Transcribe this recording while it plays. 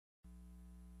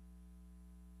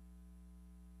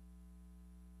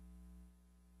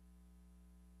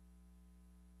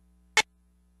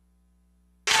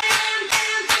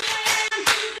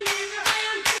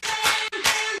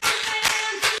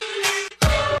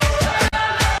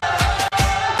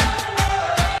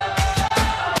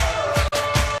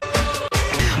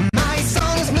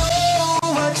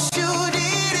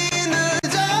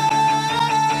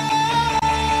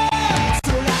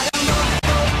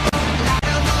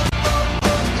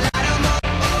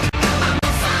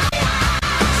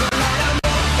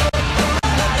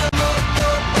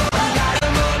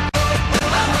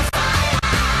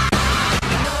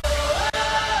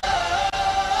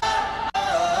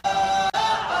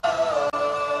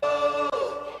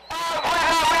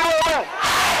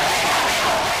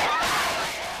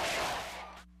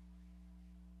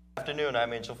afternoon.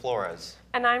 I'm Angel Flores.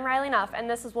 And I'm Riley Nuff, and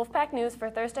this is Wolfpack News for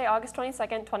Thursday, August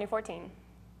 22nd, 2014.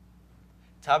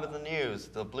 Top of the news,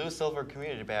 the Blue-Silver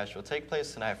Community Bash will take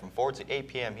place tonight from 4 to 8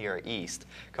 p.m. here at East.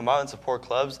 Come out and support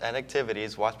clubs and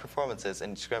activities, watch performances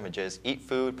and scrimmages, eat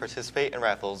food, participate in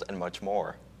raffles, and much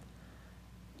more.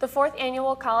 The 4th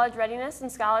Annual College Readiness and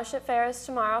Scholarship Fair is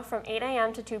tomorrow from 8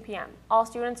 a.m. to 2 p.m. All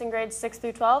students in grades 6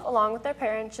 through 12, along with their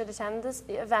parents, should attend this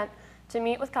event to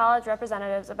meet with college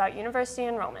representatives about university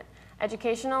enrollment,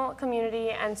 educational, community,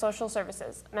 and social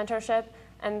services, mentorship,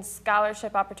 and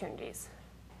scholarship opportunities.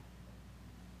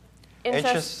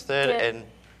 Interested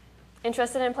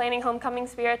in planning homecoming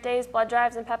spirit days, blood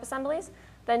drives, and pep assemblies?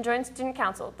 Then join Student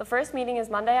Council. The first meeting is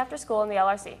Monday after school in the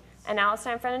LRC. And now it's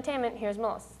time for entertainment. Here's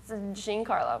Melissa Jean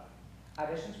Carlo.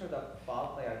 Auditions for the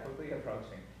fall play are quickly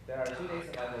approaching. There are 2 days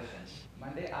of auditions,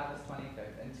 Monday, August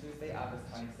 25th, and Tuesday, August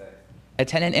 26th.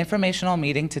 Attend an informational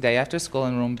meeting today after school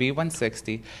in room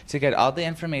B160 to get all the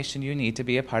information you need to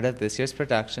be a part of this year's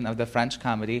production of the French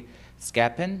comedy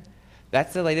Scapin.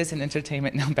 That's the latest in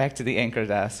entertainment. Now back to the anchor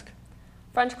desk.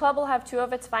 French Club will have 2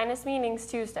 of its finest meetings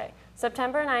Tuesday,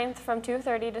 September 9th from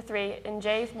 2:30 to 3 in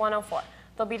J104.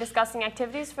 They'll be discussing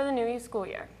activities for the new school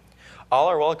year. All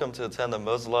are welcome to attend the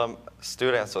Muslim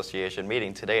Student Association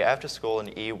meeting today after school in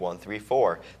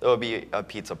E134. There will be a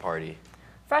pizza party.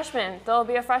 Freshmen, there will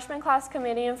be a freshman class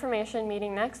committee information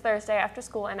meeting next Thursday after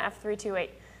school in F328.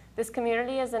 This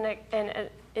community is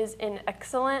an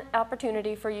excellent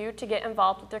opportunity for you to get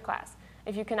involved with your class.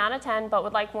 If you cannot attend but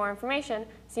would like more information,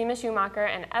 see Ms. Schumacher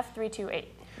in F328.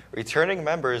 Returning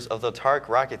members of the TARC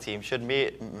rocket team should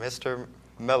meet Mr.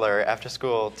 Miller after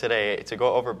school today to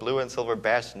go over Blue and Silver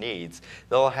Bash needs.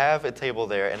 They'll have a table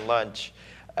there and launch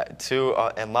 2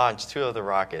 of the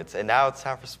rockets. And now it's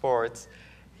time for sports.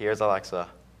 Here's Alexa.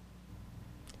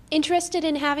 Interested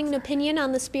in having an opinion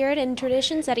on the spirit and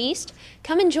traditions at East?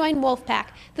 Come and join Wolfpack.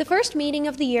 The first meeting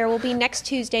of the year will be next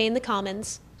Tuesday in the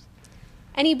Commons.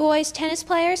 Any boys tennis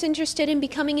players interested in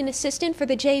becoming an assistant for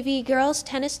the JV girls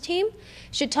tennis team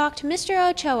should talk to Mr.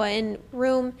 Ochoa in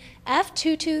room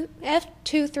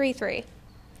F233.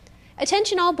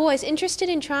 Attention all boys interested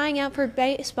in trying out for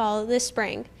baseball this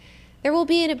spring. There will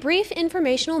be a brief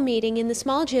informational meeting in the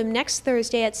small gym next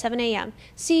Thursday at 7 a.m.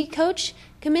 See Coach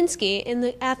Kaminsky in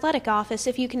the athletic office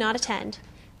if you cannot attend.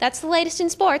 That's the latest in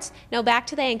sports. Now back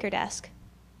to the anchor desk.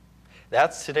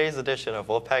 That's today's edition of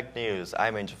Wolfpack News.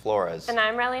 I'm Angel Flores. And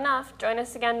I'm Riley Nuff. Join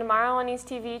us again tomorrow on East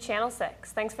TV Channel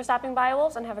 6. Thanks for stopping by,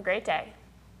 Wolves, and have a great day.